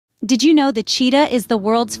Did you know the cheetah is the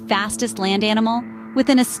world's fastest land animal? With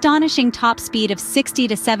an astonishing top speed of 60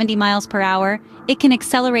 to 70 miles per hour, it can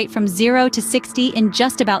accelerate from 0 to 60 in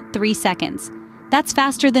just about 3 seconds. That's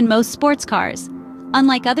faster than most sports cars.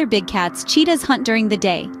 Unlike other big cats, cheetahs hunt during the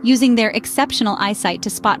day, using their exceptional eyesight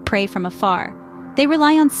to spot prey from afar. They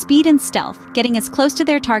rely on speed and stealth, getting as close to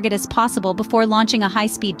their target as possible before launching a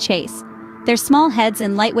high-speed chase. Their small heads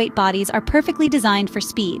and lightweight bodies are perfectly designed for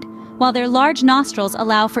speed, while their large nostrils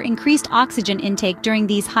allow for increased oxygen intake during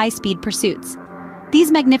these high-speed pursuits. These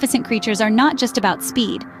magnificent creatures are not just about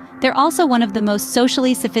speed, they're also one of the most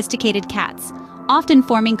socially sophisticated cats, often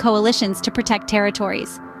forming coalitions to protect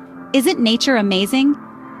territories. Isn't nature amazing?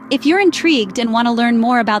 If you're intrigued and want to learn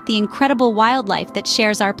more about the incredible wildlife that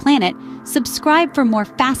shares our planet, subscribe for more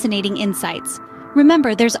fascinating insights.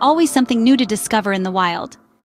 Remember, there's always something new to discover in the wild.